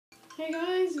Hey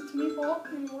guys, it's me Paul,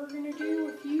 and we're going to do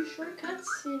a few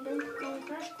shortcuts in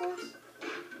Crash Course.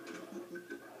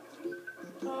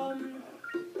 I'm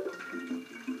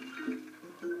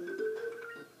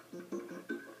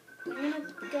going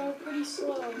to go pretty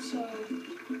slow, so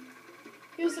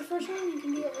here's the first one. You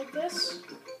can do it like this,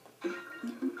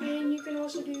 and you can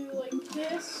also do like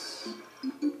this,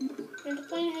 and to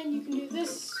plan ahead you can do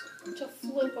this to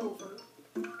flip over,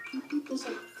 just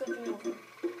like flipping over.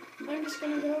 I'm just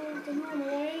going to go the normal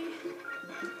way.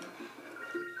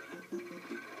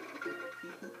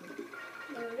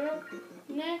 There we go.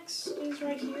 Next is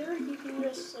right here. You can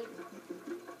just like...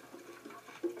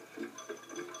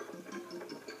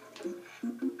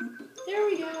 There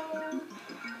we go.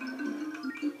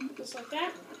 Just like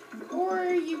that. Or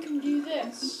you can do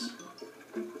this.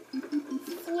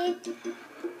 Flip.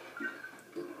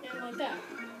 And like that.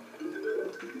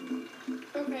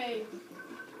 Okay.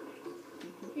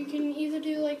 You can either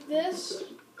do like this.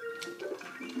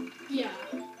 Yeah.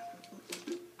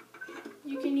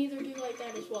 You can either do like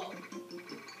that as well.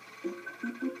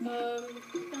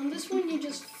 On this one, you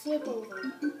just flip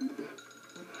over.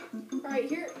 Alright,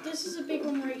 here, this is a big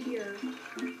one right here.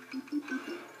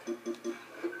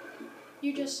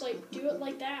 You just, like, do it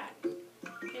like that.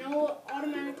 And it'll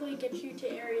automatically get you to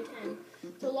Area 10.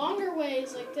 The longer way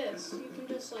is like this. You can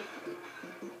just, like,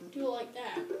 do it like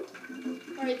that.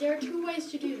 Alright, there are two ways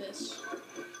to do this.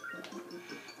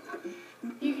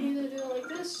 You can either do it like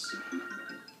this,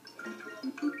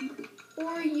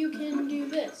 or you can do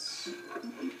this.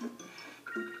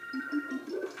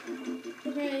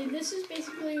 Okay, this is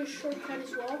basically a shortcut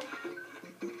as well.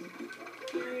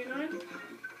 Area 9.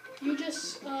 You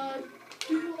just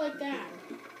do it like that.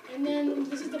 And then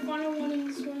this is the final one, and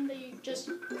this one that you just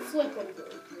flip over.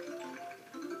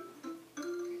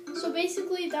 So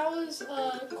basically that was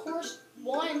Course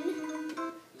 1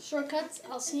 shortcuts.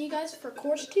 I'll see you guys for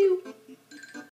Course 2.